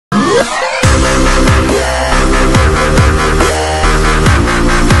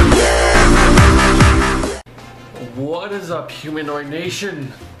up, Humanoid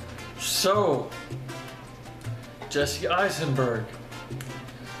Nation? So, Jesse Eisenberg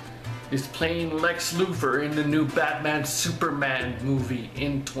is playing Lex Luthor in the new Batman Superman movie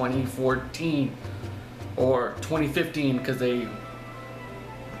in 2014 or 2015, because they're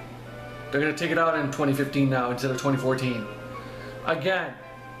gonna take it out in 2015 now instead of 2014. Again,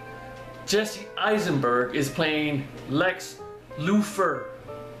 Jesse Eisenberg is playing Lex Luthor.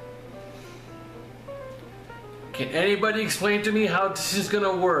 Can anybody explain to me how this is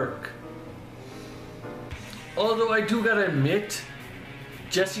gonna work? Although I do gotta admit,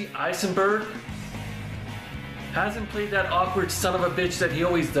 Jesse Eisenberg hasn't played that awkward son of a bitch that he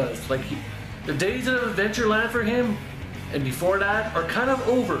always does. Like, the days of Adventureland for him and before that are kind of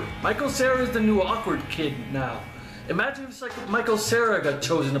over. Michael Cera is the new awkward kid now. Imagine if it's like Michael Cera got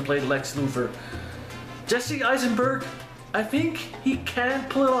chosen to play Lex Luthor. Jesse Eisenberg, I think he can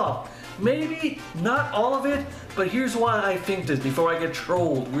pull it off. Maybe not all of it, but here's why I think this before I get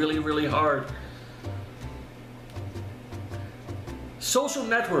trolled really hard. Social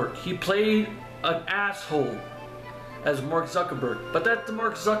Network, he played an asshole as Mark Zuckerberg, but that's the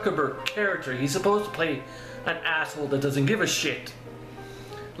Mark Zuckerberg character. He's supposed to play an asshole that doesn't give a shit.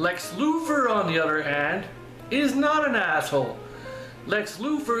 Lex Luthor, on the other hand, is not an asshole. Lex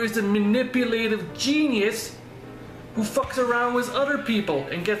Luthor is a manipulative genius who fucks around with other people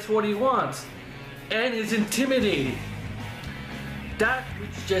and gets what he wants and is intimidating. That which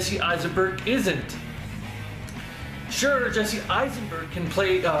Jesse Eisenberg isn't. Sure, Jesse Eisenberg can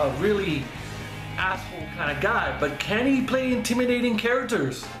play a really asshole kind of guy, but can he play intimidating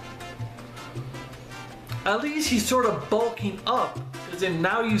characters? At least he's sort of bulking up, because in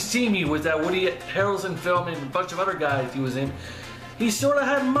Now You See Me with that Woody Harrelson film and a bunch of other guys he was in, he sort of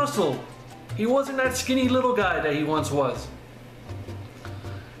had muscle. He wasn't that skinny little guy that he once was.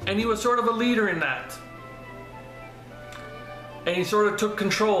 And he was sort of a leader in that. And he sort of took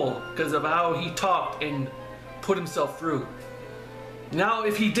control because of how he talked and put himself through. Now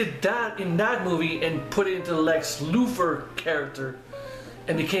if he did that in that movie and put it into the Lex Luthor character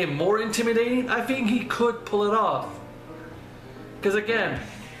and became more intimidating, I think he could pull it off. Because again,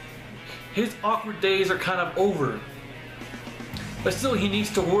 his awkward days are kind of over. But still, he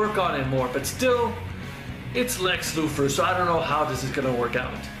needs to work on it more. But still, it's Lex Luthor, so I don't know how this is going to work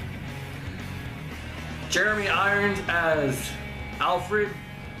out. Jeremy Irons as Alfred,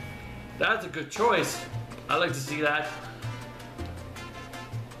 that's a good choice. I like to see that.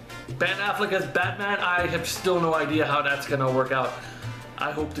 Ben Affleck as Batman, I have still no idea how that's going to work out.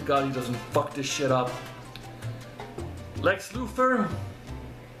 I hope to God he doesn't fuck this shit up. Lex Luthor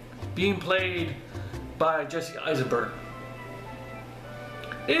being played by Jesse Eisenberg.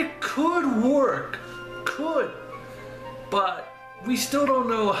 It could work, but we still don't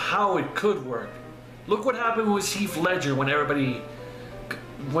know how it could work. Look what happened with Heath Ledger when everybody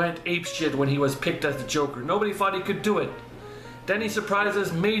went apeshit when he was picked as the Joker. Nobody thought he could do it. Then he surprised us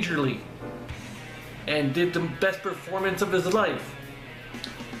majorly and did the best performance of his life.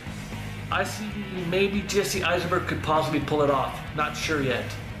 I see maybe Jesse Eisenberg could possibly pull it off. Not sure yet.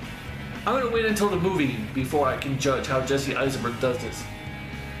 I'm gonna wait until the movie before I can judge how Jesse Eisenberg does this.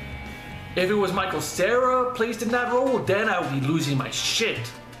 If it was Michael Cera placed in that role, then I would be losing my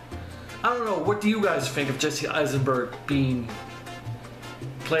shit. I don't know, what do you guys think of Jesse Eisenberg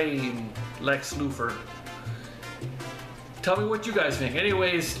playing Lex Luthor? Tell me what you guys think.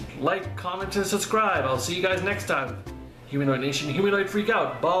 Anyways, like, comment, and subscribe. I'll see you guys next time. Humanoid Nation, Humanoid Freak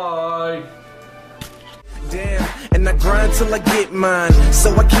out. Bye. Damn, and I grind till I get mine.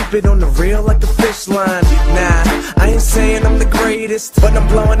 So I keep it on the real like the fish line. Nah, I ain't saying I'm the greatest, but I'm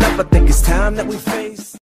blowing up. I think it's time that we face